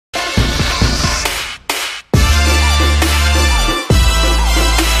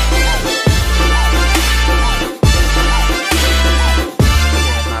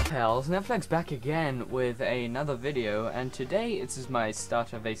Netflex back again with another video, and today it is my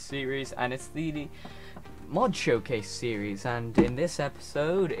start of a series, and it's the mod showcase series, and in this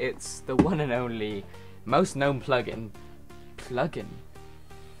episode it's the one and only most known plugin,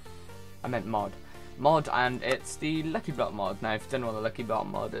 I meant mod, and it's the Lucky Block mod. Now if you don't know what the Lucky Block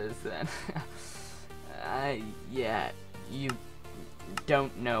mod is, then yeah, you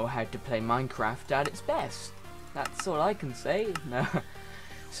don't know how to play Minecraft at its best. That's all I can say. No.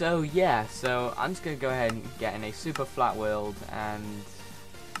 So yeah, so I'm just gonna go ahead and get in a super flat world, and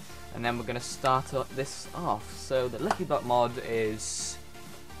then we're gonna start this off. So the Lucky Block mod is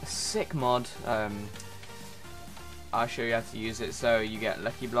a sick mod. I'll show you how to use it. So you get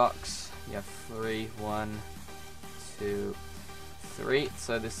lucky blocks. You have 3, 1, 2, 3.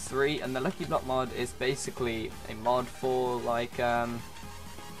 So there's 3, and the Lucky Block mod is basically a mod for like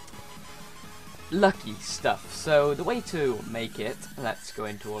lucky stuff. So the way to make it, let's go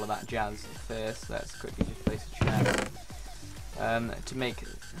into all of that jazz first. Let's quickly just place a chest to make it.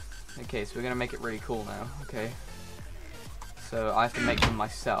 Okay, so we're gonna make it really cool now. Okay, so I have to make them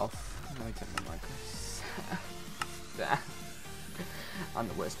myself. Let me take my micro. I'm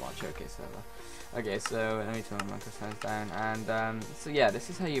the worst mod showcase ever. Okay, so let me turn my microphones down, and so yeah, this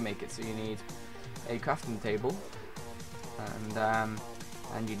is how you make it. So you need a crafting table, and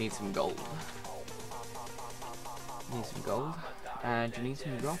you need some gold. You need some gold, and you need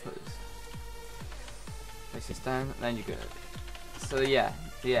some droppers. Place this down, and then you go. So yeah.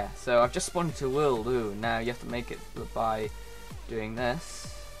 So I've just spawned into a world. Ooh, now you have to make it by doing this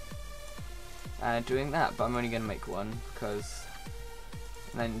and doing that. But I'm only gonna make one because.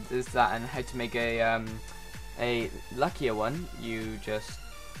 And then there's that, and how to make a luckier one. You just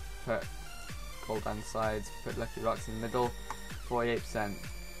put gold on the sides, put lucky rocks in the middle, 48%.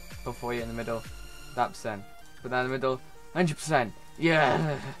 Put 48 in the middle, that percent. Put that in the middle, 100%.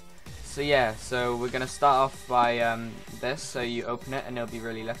 Yeah. So yeah, so we're gonna start off by this. So you open it and it'll be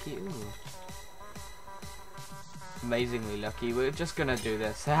really lucky. Ooh. Amazingly lucky. We're just gonna do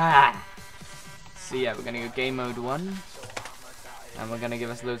this. So yeah, we're gonna go game mode 1, and we're gonna give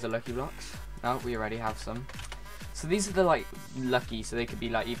us loads of lucky blocks. No, we already have some. So these are the like lucky. So they could be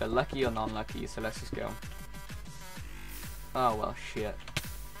like either lucky or non-lucky. So let's just go. Oh well, shit.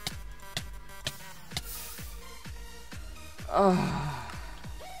 Oh,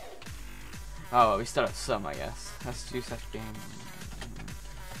 well, we still have some, I guess. Let's do such game.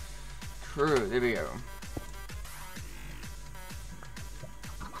 True, there we go.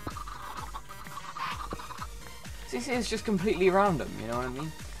 See, it's just completely random, you know what I mean?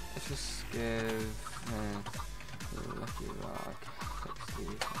 Let's just give lucky rock.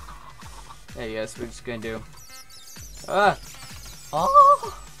 There you go, so we're just gonna do. Oh!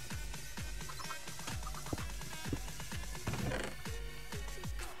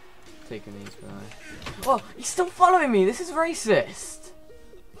 Taking these by. Oh, he's still following me. This is racist.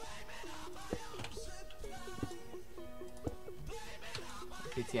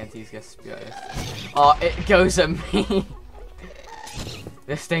 TNT's gets spewed. Oh, it goes at me.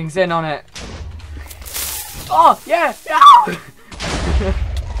 This thing's in on it. Oh yeah.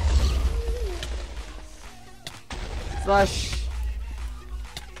 Slash.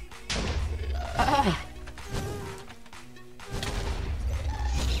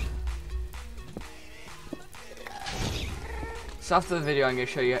 So after the video, I'm going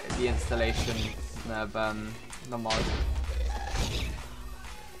to show you the installation of the mod.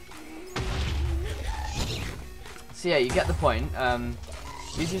 So yeah, you get the point.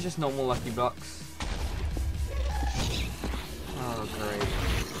 These are just normal lucky blocks. Oh great.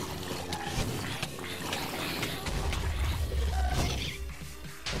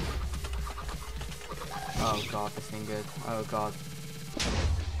 Oh god, this ain't good. Oh god.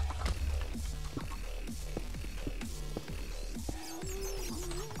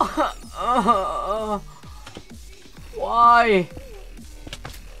 Why?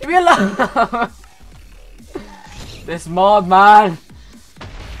 Leave me alone! This mod, man!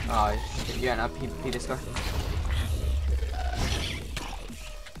 Oh, you're gonna PvP this guy.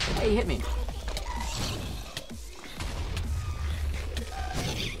 Hey, he hit me.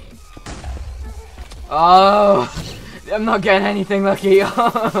 Oh! I'm not getting anything lucky.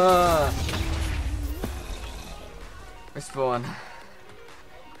 Respawn.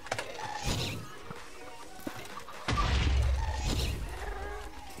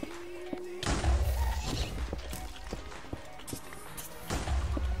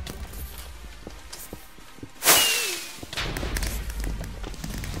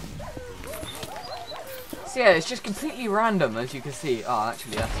 So yeah, it's just completely random, as you can see. Oh,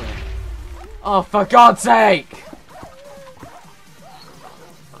 actually, that's it. Oh, for God's sake!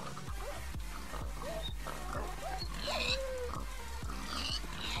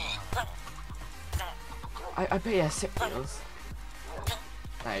 I bet he has 6 heals.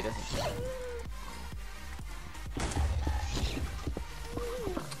 No, he doesn't.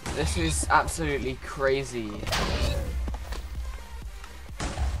 This is absolutely crazy.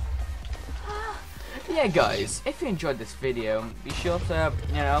 Yeah, guys, if you enjoyed this video, be sure to,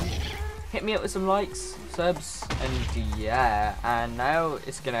 you know, hit me up with some likes, subs, and yeah. And now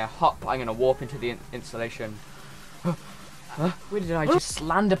it's gonna hop. I'm gonna warp into the installation. Where did I just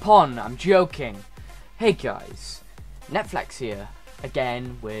land upon? I'm joking. Hey guys, Netflex here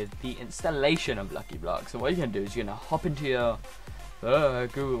again with the installation of Lucky Blocks. And what you're gonna do is you're gonna hop into your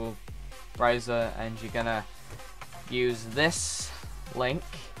Google browser and you're gonna use this link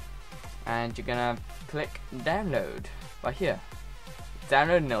and you're gonna click download right here.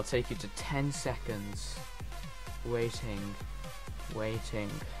 Download and it'll take you to 10 seconds. Waiting.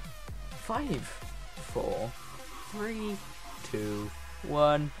 5, 4, 3, 2,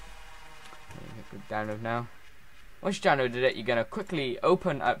 1. Download now. Once you downloaded it, you're gonna quickly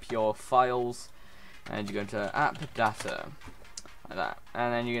open up your files and you're going to app data like that,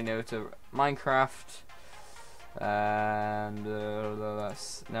 and then you're gonna go to Minecraft and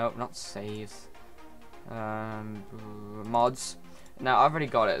no, not saves. Mods. Now I've already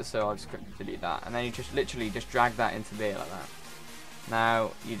got it, so I'll just quickly delete that, and then you just literally just drag that into there like that.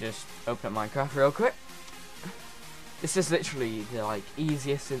 Now you just open up Minecraft real quick. This is literally the like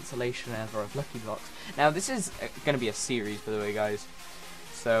easiest installation ever of Lucky Blocks. Now this is going to be a series, by the way, guys.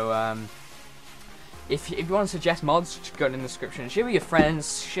 So if you want to suggest mods, just go in the description. Share with your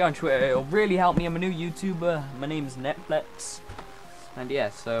friends. Share on Twitter. It'll really help me. I'm a new YouTuber. My name's Netflex. And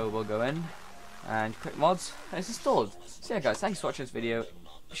yeah, so we'll go in and click mods, and it's installed. So yeah, guys, thanks for watching this video.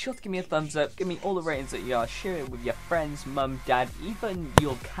 Be sure to give me a thumbs up. Give me all the ratings that you are. Share it with your friends, mum, dad, even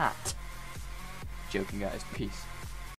your cat. Joking, guys. Peace.